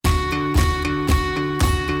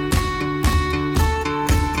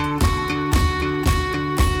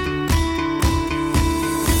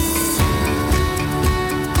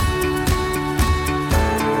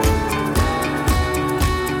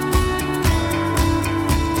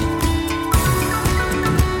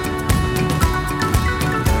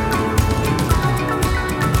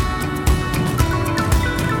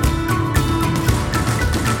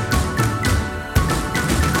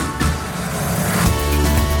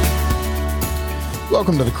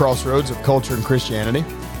Welcome to the Crossroads of Culture and Christianity.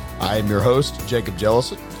 I am your host, Jacob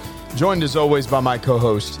Jellison, joined as always by my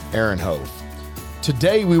co-host, Aaron Hove.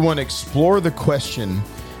 Today we want to explore the question,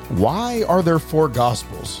 why are there four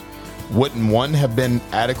Gospels? Wouldn't one have been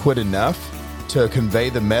adequate enough to convey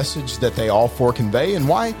the message that they all four convey? And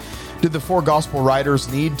why did the four Gospel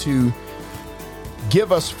writers need to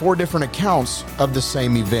give us four different accounts of the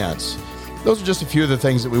same events? Those are just a few of the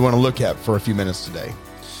things that we want to look at for a few minutes today.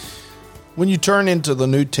 When you turn into the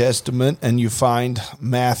New Testament and you find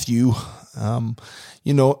Matthew, on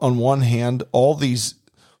one hand, all these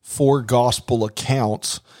four gospel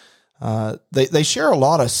accounts, they share a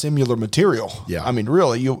lot of similar material. Yeah. I mean,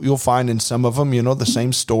 really, you'll find in some of them, the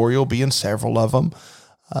same story will be in several of them,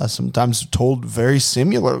 sometimes told very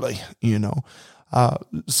similarly,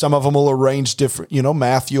 Some of them will arrange different,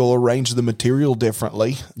 Matthew will arrange the material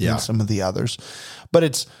differently than some of the others.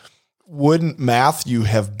 But wouldn't Matthew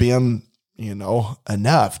have been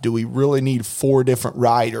enough? Do we really need four different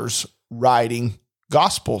writers writing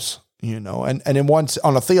gospels? And in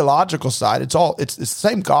on a theological side, it's the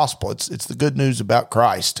same gospel. It's the good news about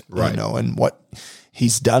Christ, right? And what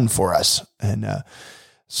He's done for us. And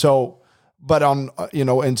but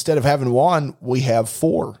instead of having one, we have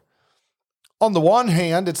four. On the one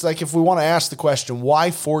hand, it's like if we want to ask the question, why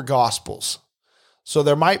four gospels? So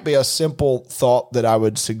there might be a simple thought that I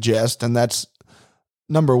would suggest, and that's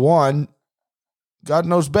number one, God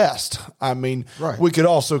knows best. I mean, right. We could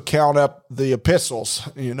also count up the epistles.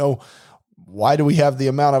 Why do we have the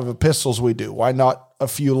amount of epistles we do? Why not a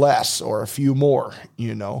few less or a few more?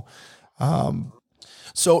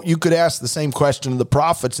 So you could ask the same question of the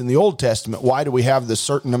prophets in the Old Testament. Why do we have this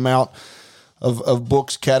certain amount of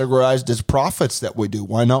books categorized as prophets that we do?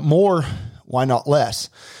 Why not more? Why not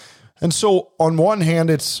less? And so on one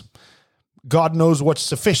hand, it's God knows what's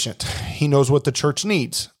sufficient. He knows what the church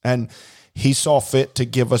needs. And He saw fit to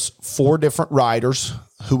give us four different writers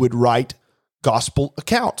who would write gospel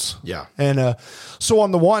accounts. Yeah. And so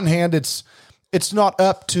on the one hand, it's not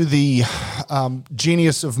up to the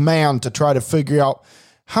genius of man to try to figure out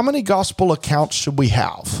how many gospel accounts should we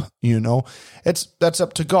have. That's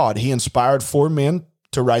up to God. He inspired four men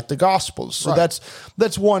to write the gospels. So right.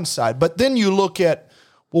 that's one side. But then you look at,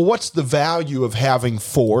 well, what's the value of having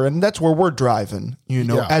four? And that's where we're driving,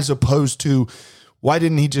 as opposed to, why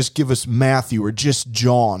didn't He just give us Matthew or just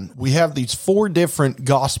John? We have these four different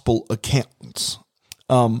gospel accounts.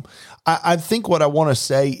 I think what I want to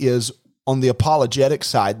say is, on the apologetic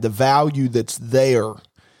side, the value that's there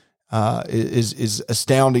is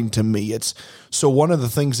astounding to me. So one of the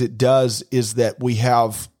things it does is that we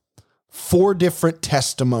have four different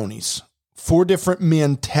testimonies, four different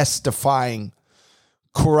men testifying,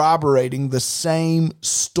 corroborating the same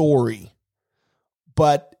story.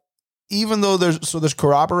 But even though there's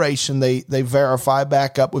corroboration, they verify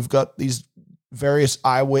back up. We've got these various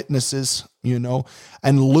eyewitnesses,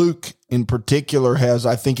 and Luke in particular has,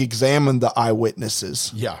 I think, examined the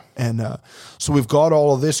eyewitnesses. Yeah. And so we've got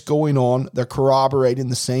all of this going on. They're corroborating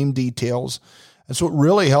the same details. And so it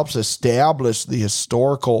really helps establish the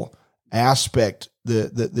historical aspect,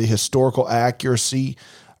 the historical accuracy,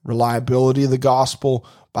 reliability of the gospel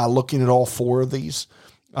by looking at all four of these.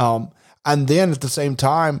 And then at the same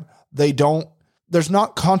time, there's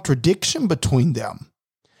not contradiction between them,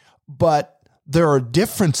 but there are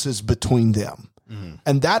differences between them. Mm-hmm.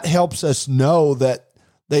 And that helps us know that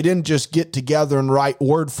they didn't just get together and write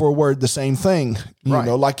word for word the same thing.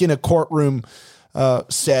 Like in a courtroom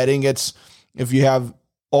setting, it's, if you have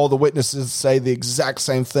all the witnesses say the exact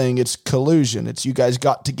same thing, it's collusion. It's, you guys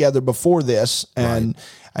got together before this and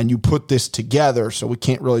you put this together, so we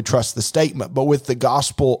can't really trust the statement. But with the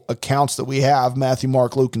gospel accounts that we have, Matthew,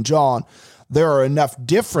 Mark, Luke, and John, there are enough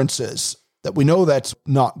differences that we know that's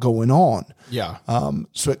not going on. Yeah.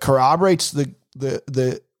 So it corroborates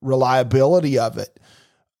the reliability of it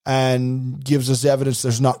and gives us evidence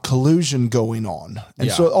there's not collusion going on. And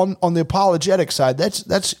so on the apologetic side,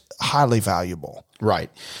 that's highly valuable. Right.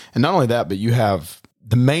 And not only that, but you have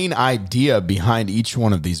the main idea behind each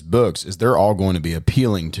one of these books is they're all going to be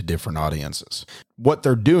appealing to different audiences. What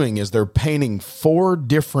they're doing is they're painting four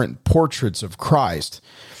different portraits of Christ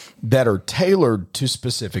that are tailored to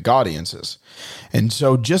specific audiences. And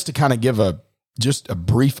so just to kind of give a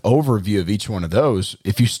brief overview of each one of those,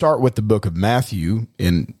 if you start with the book of Matthew,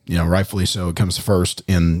 and rightfully so, it comes first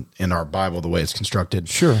in our Bible, the way it's constructed.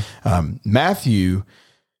 Sure. Matthew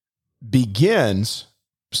begins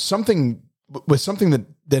with something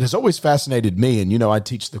that has always fascinated me. And, I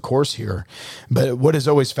teach the course here, but what has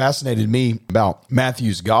always fascinated me about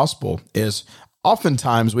Matthew's gospel is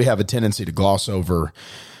oftentimes we have a tendency to gloss over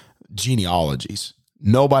genealogies.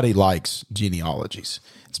 nobody likes genealogies.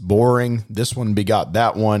 It's boring. This one begot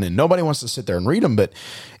that one, and nobody wants to sit there and read them. But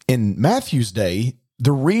in Matthew's day,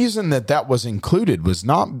 the reason that was included was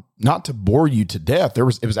not to bore you to death. It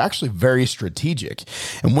was actually very strategic.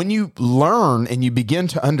 And when you learn and you begin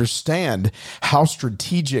to understand how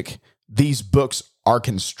strategic these books are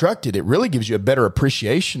constructed, it really gives you a better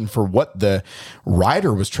appreciation for what the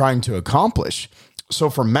writer was trying to accomplish. So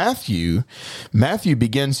for Matthew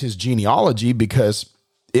begins his genealogy because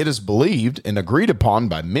it is believed and agreed upon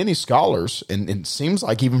by many scholars, and it seems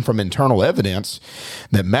like even from internal evidence,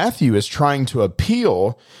 that Matthew is trying to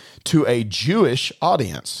appeal to a Jewish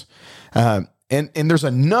audience. And there's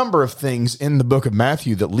a number of things in the book of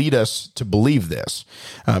Matthew that lead us to believe this.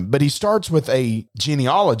 But he starts with a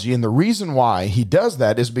genealogy, and the reason why he does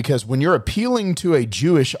that is because when you're appealing to a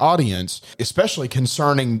Jewish audience, especially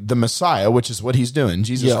concerning the Messiah, which is what he's doing,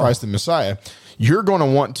 Jesus Christ the Messiah, you're going to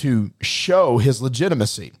want to show his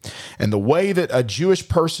legitimacy. And the way that a Jewish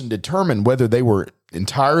person determined whether they were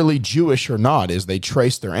entirely Jewish or not is they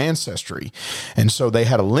traced their ancestry. And so they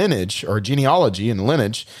had a lineage or a genealogy and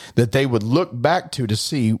lineage that they would look back to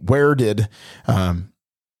see where did I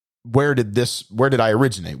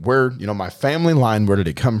originate? Where, my family line, where did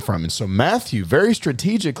it come from? And so Matthew very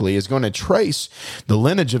strategically is going to trace the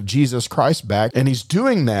lineage of Jesus Christ back. And he's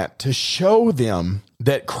doing that to show them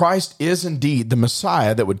that Christ is indeed the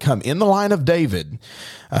Messiah that would come in the line of David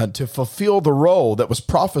to fulfill the role that was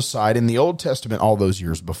prophesied in the Old Testament all those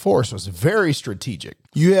years before. So it's very strategic.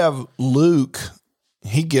 You have Luke,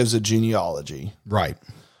 he gives a genealogy. Right.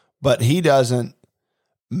 But he doesn't.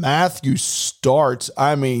 Matthew starts,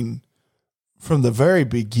 from the very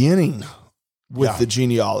beginning with the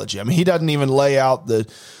genealogy. He doesn't even lay out the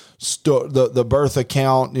birth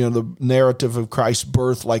account, the narrative of Christ's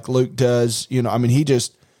birth like Luke does. He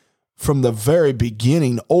just, from the very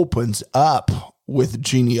beginning, opens up with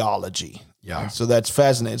genealogy. Yeah. So that's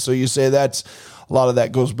fascinating. So you say a lot of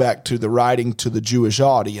that goes back to the writing to the Jewish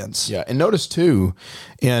audience. Yeah. And notice too,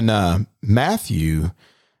 in Matthew,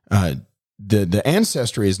 the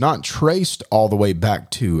ancestry is not traced all the way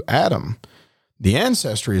back to Adam. The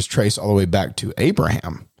ancestry is traced all the way back to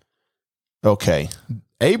Abraham. Okay.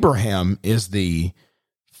 Abraham is the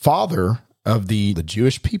father of the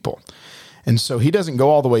Jewish people. And so he doesn't go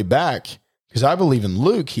all the way back, because I believe in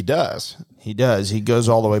Luke, he does. He does. He goes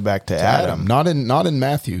all the way back to Adam. Not in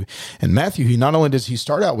Matthew. In Matthew, he not only does he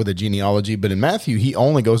start out with a genealogy, but in Matthew, he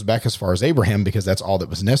only goes back as far as Abraham, because that's all that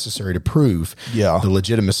was necessary to prove the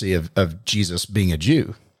legitimacy of Jesus being a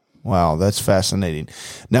Jew. Wow, that's fascinating.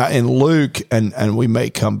 Now, in Luke, and we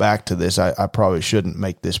may come back to this, I probably shouldn't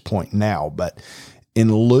make this point now, but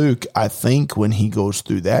in Luke, I think when he goes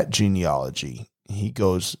through that genealogy, he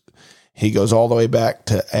goes all the way back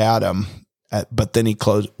to Adam, but then he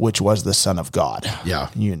closed, which was the Son of God. Yeah.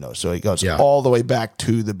 So he goes all the way back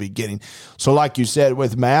to the beginning. So like you said,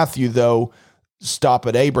 with Matthew, though, stop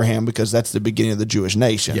at Abraham, because that's the beginning of the Jewish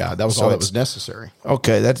nation. Yeah, that was all that was necessary.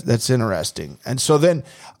 Okay, that's interesting. And so then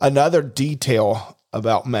another detail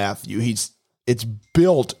about Matthew, it's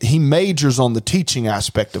built, he majors on the teaching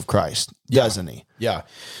aspect of Christ, doesn't he? Yeah.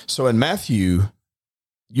 So in Matthew,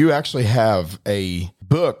 you actually have a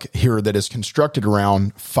book here that is constructed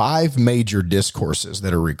around 5 major discourses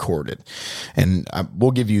that are recorded. And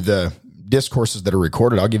we'll give you the discourses that are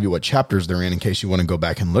recorded. I'll give you what chapters they're in case you want to go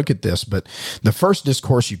back and look at this. But the first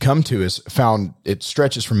discourse you come to is found, it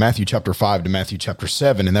stretches from Matthew chapter 5 to Matthew chapter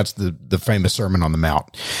 7, and that's the famous Sermon on the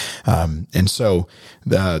Mount. And so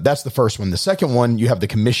that's the first one. The second one, you have the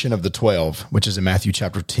Commission of the 12, which is in Matthew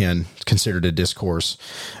chapter 10, considered a discourse.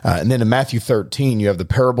 And then in Matthew 13, you have the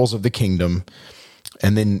parables of the kingdom.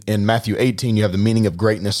 And then in Matthew 18, you have the meaning of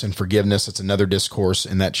greatness and forgiveness. It's another discourse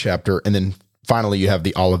in that chapter. And then finally, you have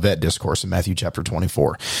the Olivet discourse in Matthew chapter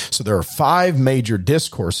 24. So there are 5 major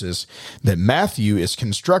discourses that Matthew is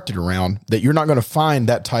constructed around that you're not going to find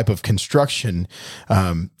that type of construction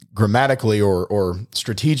grammatically or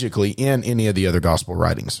strategically in any of the other gospel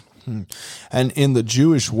writings. And in the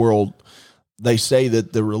Jewish world, they say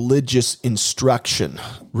that the religious instruction,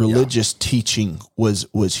 religious teaching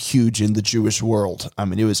was huge in the Jewish world.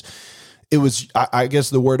 It was, I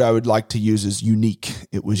guess the word I would like to use is unique.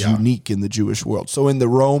 It was unique in the Jewish world. So in the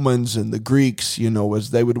Romans and the Greeks,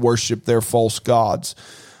 as they would worship their false gods,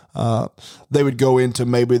 they would go into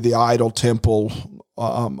maybe the idol temple,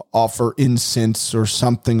 offer incense or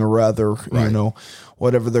something or other,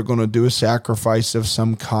 whatever they're going to do, a sacrifice of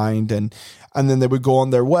some kind. And then they would go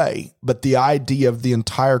on their way. But the idea of the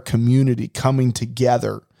entire community coming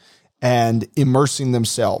together and immersing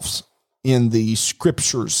themselves in the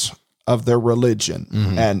scriptures of their religion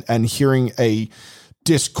and hearing a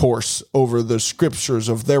discourse over the scriptures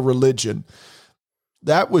of their religion.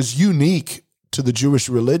 That was unique to the Jewish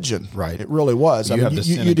religion. Right. It really was. You have the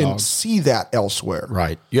you didn't synagogues. see that elsewhere.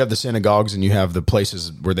 Right. You have the synagogues and you have the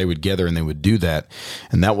places where they would gather and they would do that.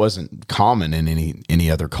 And that wasn't common in any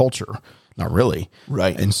other culture. Not really.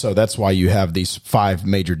 Right. And so that's why you have these 5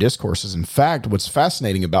 major discourses. In fact, what's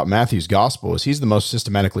fascinating about Matthew's gospel is he's the most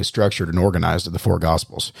systematically structured and organized of the 4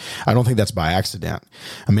 gospels. I don't think that's by accident.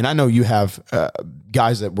 I mean, I know you have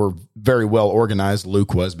guys that were very well organized.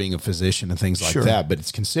 Luke was, being a physician and things like that. But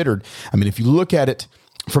it's considered, I mean, if you look at it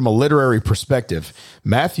from a literary perspective,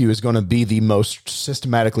 Matthew is going to be the most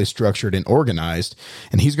systematically structured and organized,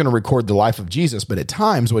 and he's going to record the life of Jesus. But at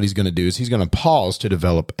times, what he's going to do is he's going to pause to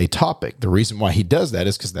develop a topic. The reason why he does that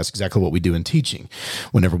is because that's exactly what we do in teaching.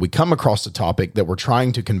 Whenever we come across a topic that we're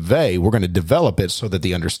trying to convey, we're going to develop it so that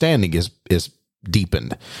the understanding is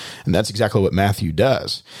deepened. And that's exactly what Matthew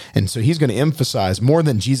does. And so he's going to emphasize more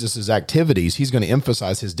than Jesus's activities. He's going to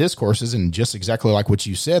emphasize his discourses. And just exactly like what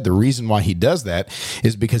you said, the reason why he does that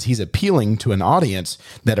is because he's appealing to an audience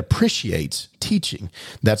that appreciates teaching.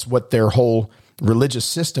 That's what their whole religious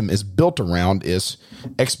system is built around, is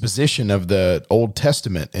exposition of the Old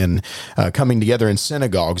Testament and coming together in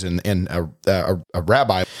synagogues and a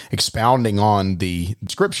rabbi expounding on the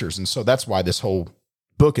scriptures. And so that's why this whole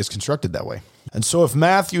book is constructed that way. And so if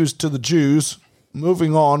Matthew's to the Jews,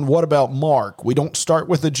 moving on, what about Mark? We don't start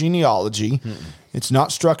with a genealogy. It's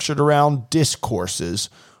not structured around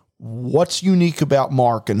discourses. What's unique about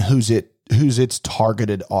Mark, and who's its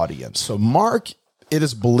targeted audience? So Mark, it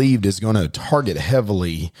is believed, is going to target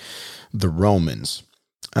heavily the Romans.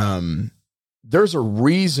 There's a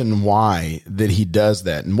reason why that he does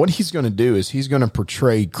that. And what he's going to do is he's going to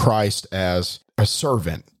portray Christ as a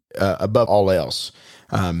servant above all else.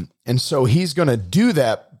 And so he's going to do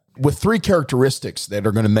that with 3 characteristics that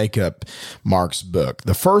are going to make up Mark's book.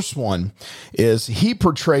 The first one is he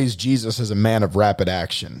portrays Jesus as a man of rapid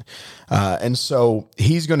action. And so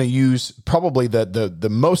he's going to use probably the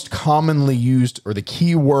most commonly used, or the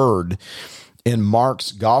key word in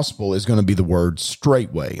Mark's gospel is going to be the word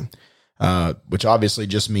straightway. Which obviously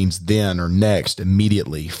just means then, or next,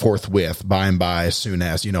 immediately, forthwith, by and by, as soon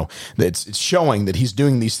as, it's showing that he's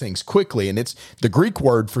doing these things quickly. And it's the Greek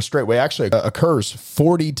word for straightway actually occurs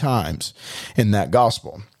 40 times in that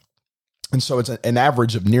gospel. And so it's an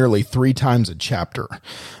average of nearly 3 times a chapter.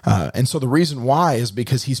 And so the reason why is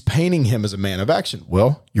because he's painting him as a man of action.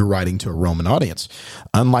 Well, you're writing to a Roman audience.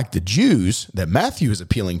 Unlike the Jews that Matthew is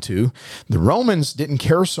appealing to, the Romans didn't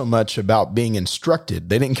care so much about being instructed.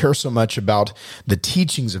 They didn't care so much about the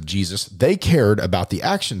teachings of Jesus. They cared about the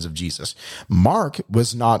actions of Jesus. Mark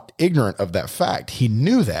was not ignorant of that fact. He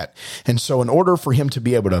knew that. And so in order for him to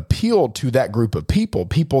be able to appeal to that group of people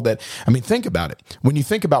that, I mean, think about it. When you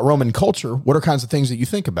think about Roman culture, what are kinds of things that you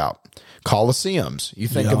think about? Colosseums. You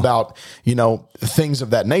think about, things of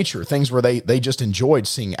that nature, things where they just enjoyed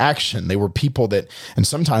seeing action. They were people that, and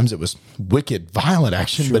sometimes it was wicked, violent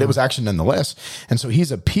action, but it was action nonetheless. And so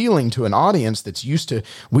he's appealing to an audience that's used to,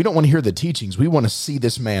 we don't want to hear the teachings. We want to see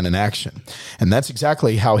this man in action. And that's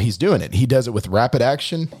exactly how he's doing it. He does it with rapid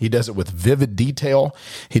action. He does it with vivid detail.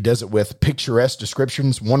 He does it with picturesque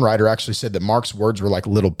descriptions. One writer actually said that Mark's words were like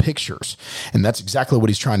little pictures. And that's exactly what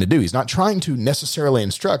he's trying to do. He's not trying to necessarily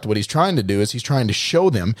instruct. What he's trying to do is he's trying to show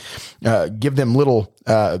them, give them little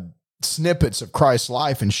snippets of Christ's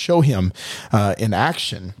life and show him in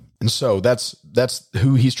action. And so that's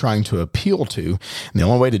who he's trying to appeal to. And the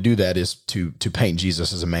only way to do that is to paint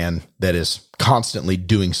Jesus as a man that is constantly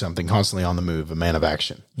doing something, constantly on the move, a man of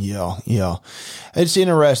action. Yeah. It's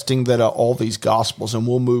interesting that all these gospels, and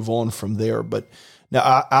we'll move on from there, but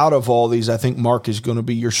now out of all these, I think Mark is going to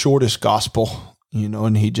be your shortest gospel, and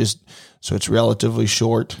so it's relatively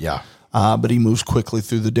short. Yeah. But he moves quickly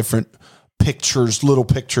through the different pictures, little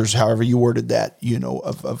pictures, however you worded that,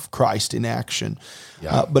 of Christ in action.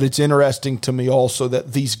 Yeah. But it's interesting to me also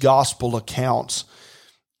that these gospel accounts,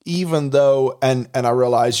 even though, and I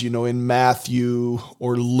realize, in Matthew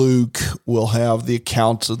or Luke, we'll have the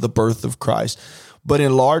accounts of the birth of Christ, but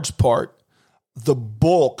in large part, the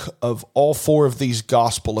bulk of all 4 of these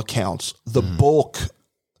gospel accounts, the bulk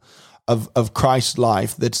of Christ's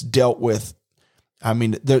life that's dealt with, I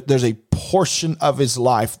mean, there's a portion of his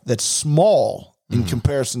life that's small in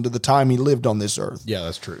comparison to the time he lived on this earth. Yeah,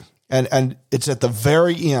 that's true. And it's at the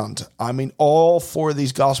very end. I mean, all 4 of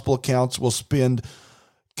these gospel accounts will spend,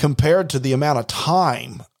 compared to the amount of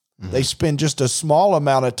time, they spend just a small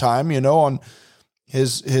amount of time, on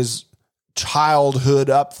his childhood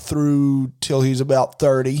up through till he's about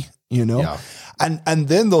 30, Yeah. And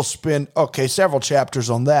then they'll spend, several chapters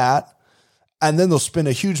on that. And then they'll spend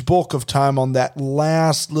a huge bulk of time on that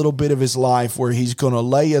last little bit of his life where he's going to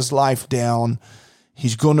lay his life down.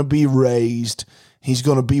 He's going to be raised. He's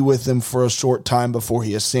going to be with them for a short time before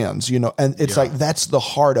he ascends, and it's like that's the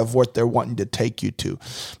heart of what they're wanting to take you to.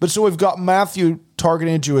 But so we've got Matthew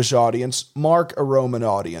targeting a Jewish audience, Mark a Roman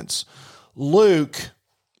audience. Luke,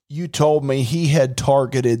 you told me he had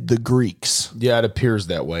targeted the Greeks. Yeah, it appears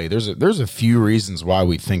that way. There's a few reasons why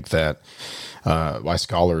we think that, why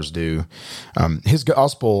scholars do. His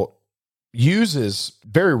gospel uses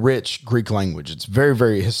very rich Greek language. It's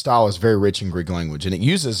his style is very rich in Greek language, and it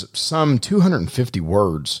uses some 250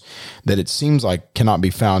 words that it seems like cannot be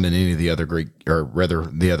found in any of the other Greek, or rather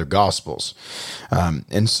the other gospels.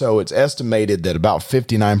 And so it's estimated that about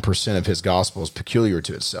 59% of his gospel is peculiar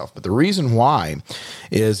to itself. But the reason why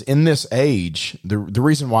is in this age, the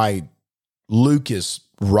reason why Luke is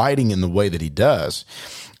writing in the way that he does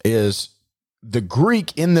is the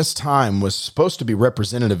Greek in this time was supposed to be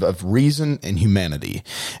representative of reason and humanity.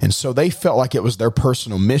 And so they felt like it was their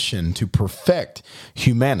personal mission to perfect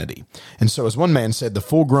humanity. And so as one man said, the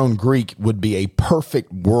full-grown Greek would be a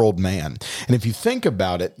perfect world man. And if you think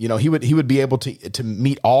about it, he would be able to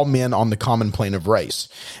meet all men on the common plane of race.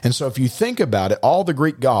 And so if you think about it, all the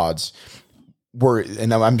Greek gods were,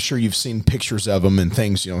 and I'm sure you've seen pictures of them and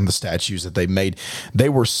things, in the statues that they made, they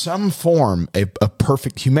were some form of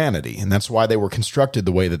perfect humanity. And that's why they were constructed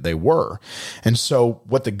the way that they were. And so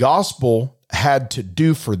what the gospel had to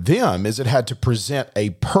do for them is it had to present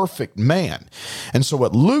a perfect man. And so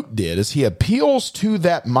what Luke did is he appeals to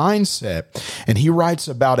that mindset, and he writes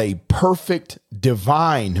about a perfect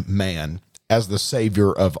divine man as the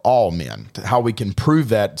Savior of all men. How we can prove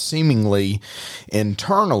that seemingly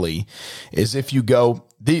internally is if you go,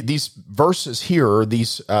 these verses here,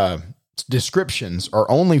 these descriptions are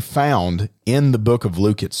only found in the book of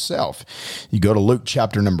Luke itself. You go to Luke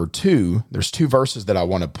chapter number 2, there's 2 verses that I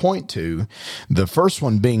want to point to. The first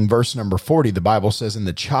one being verse number 40, the Bible says, "And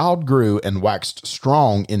the child grew and waxed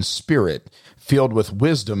strong in spirit, filled with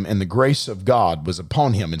wisdom, and the grace of God was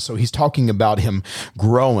upon him." And so he's talking about him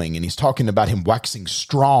growing, and he's talking about him waxing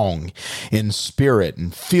strong in spirit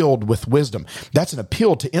and filled with wisdom. That's an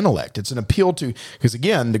appeal to intellect. It's an appeal to, because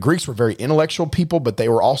again, the Greeks were very intellectual people, but they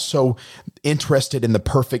were also interested in the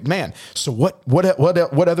perfect man. So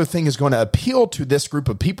what other thing is going to appeal to this group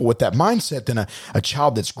of people with that mindset than a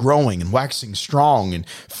child that's growing and waxing strong and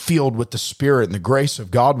filled with the Spirit and the grace of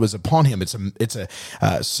God was upon him? It's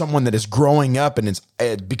someone that is growing up and it's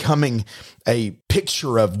becoming a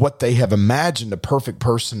picture of what they have imagined a perfect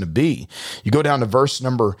person to be. You go down to verse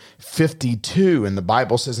number 52, and the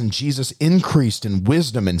Bible says, "And Jesus increased in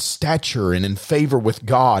wisdom and stature and in favor with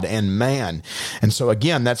God and man." And so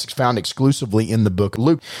again, that's found exclusively in the book of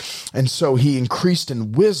Luke. And so he increased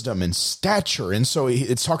in wisdom and stature. And so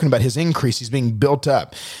it's talking about his increase. He's being built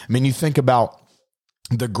up. I mean, you think about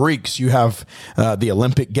the Greeks, you have the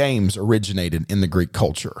Olympic Games originated in the Greek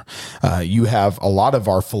culture. You have a lot of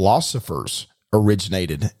our philosophers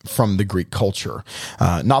originated from the Greek culture.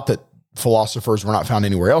 Not that philosophers were not found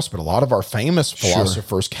anywhere else, but a lot of our famous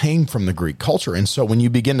philosophers came from the Greek culture. And so when you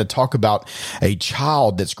begin to talk about a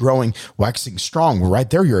child that's growing, waxing strong, right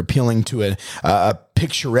there, you're appealing to a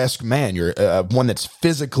picturesque man. You're one that's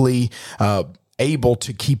physically able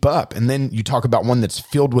to keep up. And then you talk about one that's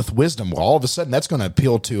filled with wisdom. Well, all of a sudden that's going to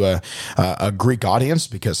appeal to a Greek audience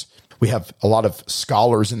because we have a lot of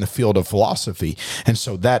scholars in the field of philosophy. And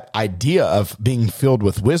so that idea of being filled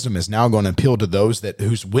with wisdom is now going to appeal to those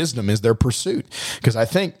whose wisdom is their pursuit. Because I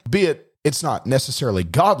think, it's not necessarily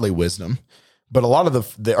godly wisdom, but a lot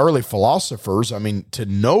of the early philosophers, I mean, to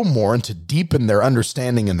know more and to deepen their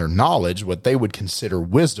understanding and their knowledge, what they would consider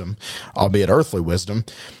wisdom, albeit earthly wisdom,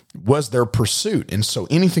 was their pursuit. And so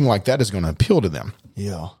anything like that is going to appeal to them.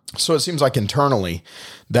 Yeah. So it seems like internally,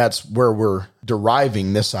 that's where we're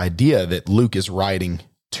deriving this idea that Luke is writing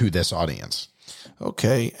to this audience.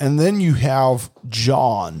 Okay. And then you have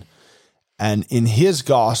John, and in his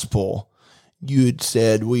gospel, you had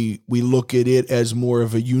said we look at it as more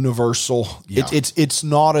of a universal. Yeah. It's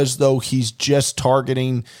not as though he's just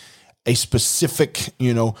targeting a specific,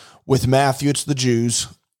 with Matthew, it's the Jews.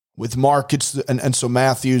 With Mark, and so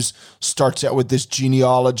Matthew's starts out with this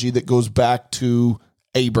genealogy that goes back to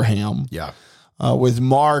Abraham. Yeah. With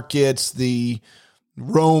Mark, it's the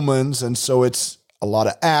Romans, and so it's a lot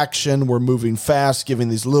of action. We're moving fast, giving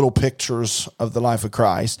these little pictures of the life of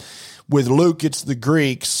Christ. With Luke, it's the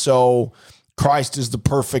Greeks, so Christ is the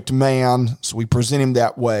perfect man, so we present him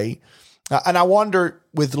that way. And I wonder,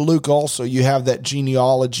 with Luke also, you have that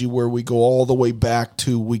genealogy where we go all the way back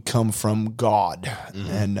to we come from God. Mm-hmm.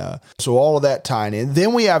 And so all of that tying in.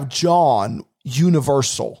 Then we have John,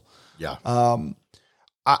 universal. Yeah.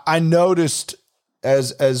 I noticed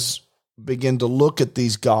as begin to look at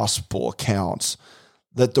these gospel accounts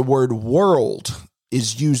that the word world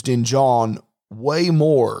is used in John way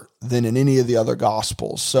more than in any of the other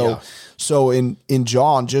gospels. So in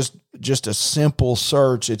John, just a simple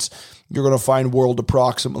search, you're going to find world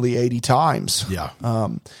approximately 80 times. Yeah.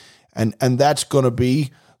 And that's going to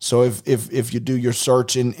be, so if you do your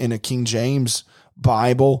search in a King James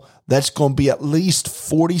Bible, that's going to be at least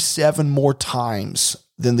 47 more times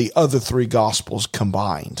than the other three gospels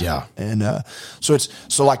combined. Yeah. And so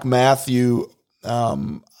like Matthew,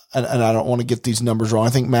 and I don't want to get these numbers wrong. I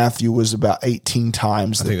think Matthew was about 18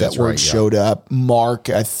 times that word showed up. Mark,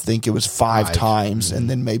 I think it was five times, and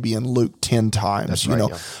then maybe in Luke 10 times. That's you know.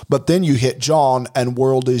 Yeah. But then you hit John, and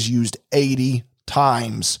world is used 80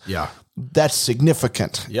 times. Yeah. That's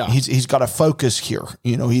significant. Yeah. He's got a focus here.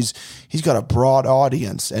 You know, he's got a broad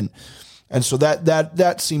audience, and so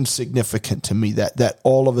that seems significant to me, that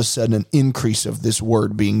all of a sudden an increase of this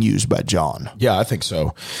word being used by John. Yeah, I think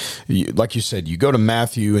so. Like you said, you go to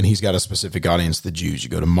Matthew and he's got a specific audience, the Jews. You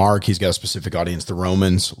go to Mark, he's got a specific audience, the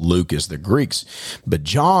Romans. Luke is the Greeks. But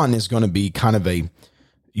John is going to be kind of a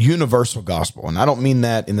universal gospel. And I don't mean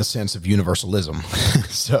that in the sense of universalism.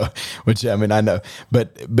 Which I mean, I know,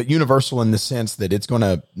 but universal in the sense that it's going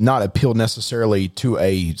to not appeal necessarily to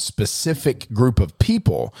a specific group of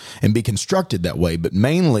people and be constructed that way, but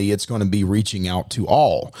mainly it's going to be reaching out to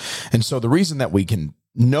all. And so the reason that we can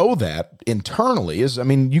know that internally is, I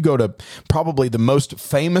mean, you go to probably the most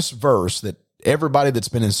famous verse that everybody that's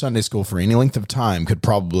been in Sunday school for any length of time could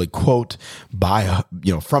probably quote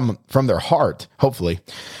from their heart, hopefully,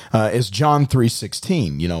 is John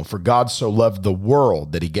 3:16. For God so loved the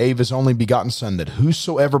world that he gave his only begotten son, that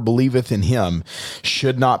whosoever believeth in him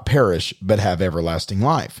should not perish, but have everlasting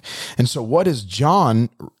life. And so what is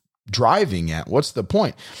John driving at? What's the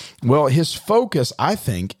point? Well, his focus, I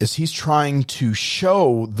think, is he's trying to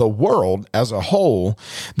show the world as a whole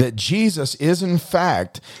that Jesus is in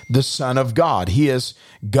fact the Son of God. He is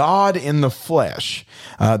God in the flesh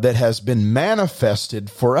that has been manifested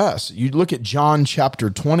for us. You look at John chapter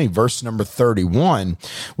 20, verse number 31,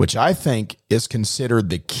 which I think is considered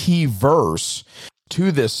the key verse to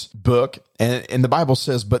this book. And the Bible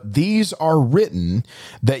says, "But these are written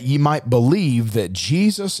that ye might believe that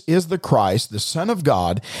Jesus is the Christ, the Son of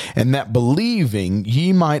God, and that believing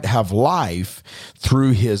ye might have life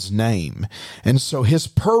through his name." And so his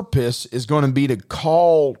purpose is going to be to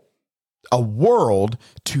call a world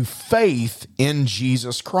to faith in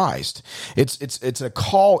Jesus Christ. It's a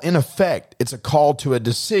call, in effect, it's a call to a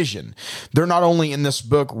decision. They're not only in this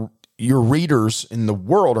book, your readers in the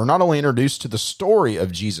world are not only introduced to the story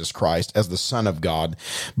of Jesus Christ as the Son of God,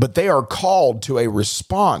 but they are called to a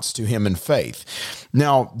response to him in faith.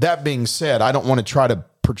 Now, that being said, I don't want to try to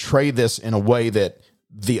portray this in a way that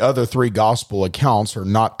the other three gospel accounts are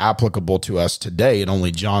not applicable to us today, and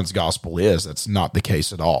only John's gospel is. That's not the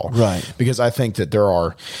case at all. Right. Because I think that there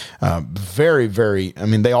are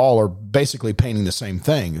they all are basically painting the same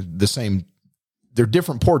thing. They're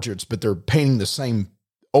different portraits, but they're painting the same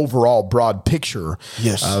overall broad picture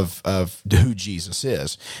of who Jesus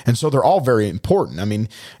is. And so they're all very important. I mean,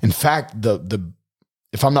 in fact, the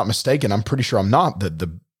if I'm not mistaken, I'm pretty sure I'm not,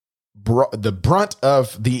 the brunt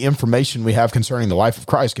of the information we have concerning the life of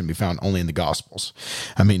Christ can be found only in the Gospels.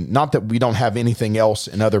 I mean, not that we don't have anything else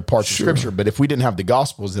in other parts of Scripture, but if we didn't have the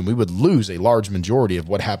Gospels, then we would lose a large majority of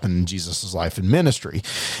what happened in Jesus' life and ministry.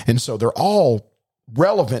 And so they're all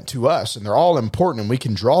relevant to us, and they're all important, and we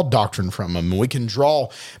can draw doctrine from them, and we can draw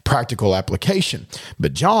practical application.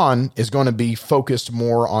 But John is going to be focused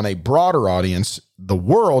more on a broader audience, the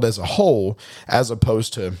world as a whole, as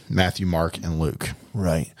opposed to Matthew, Mark, and Luke.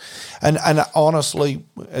 Right. And honestly,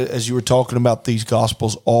 as you were talking about these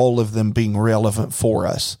gospels, all of them being relevant for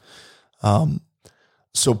us.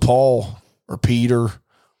 So Paul or Peter,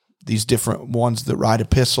 these different ones that write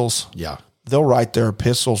epistles, they'll write their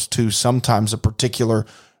epistles to sometimes a particular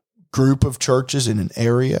group of churches in an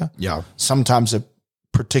area. Yeah. Sometimes a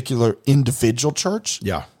particular individual church.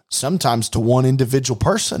 Yeah. Sometimes to one individual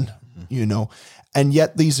person, and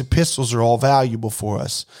yet these epistles are all valuable for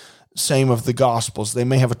us. Same of the gospels. They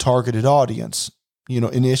may have a targeted audience,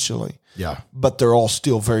 initially. Yeah. But they're all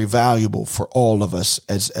still very valuable for all of us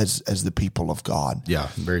as the people of God. Yeah.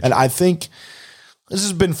 Very true. And I think this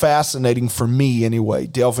has been fascinating for me anyway,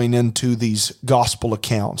 delving into these gospel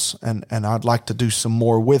accounts, and I'd like to do some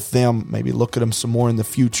more with them, maybe look at them some more in the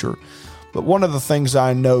future. But one of the things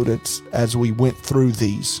I noticed as we went through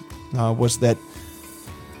these was that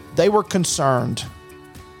they were concerned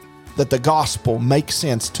that the gospel makes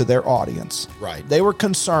sense to their audience. Right. They were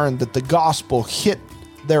concerned that the gospel hit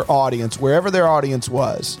their audience, wherever their audience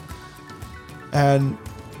was. And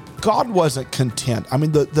God wasn't content. I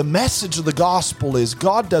mean, the message of the gospel is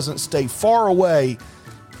God doesn't stay far away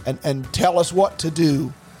and tell us what to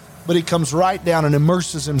do, but he comes right down and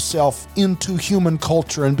immerses himself into human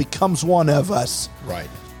culture and becomes one of us. Right.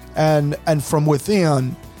 And from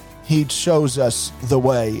within, he shows us the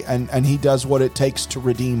way, and he does what it takes to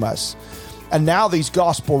redeem us. And now these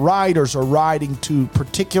gospel writers are writing to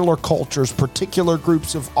particular cultures, particular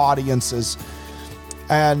groups of audiences,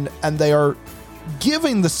 and they are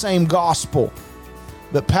giving the same gospel,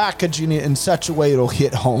 but packaging it in such a way it'll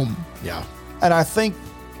hit home. Yeah. And I think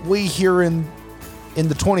we here in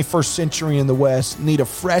the 21st century in the West need a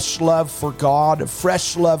fresh love for God, a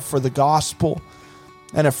fresh love for the gospel,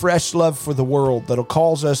 and a fresh love for the world that'll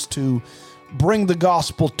cause us to bring the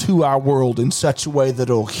gospel to our world in such a way that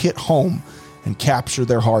it'll hit home and capture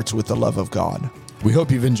their hearts with the love of God. We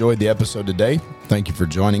hope you've enjoyed the episode today. Thank you for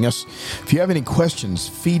joining us. If you have any questions,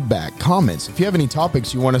 feedback, comments, if you have any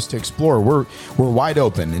topics you want us to explore, we're wide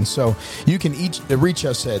open. And so you can reach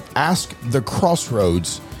us at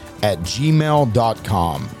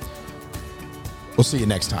askthecrossroads@gmail.com. We'll see you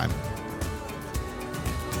next time.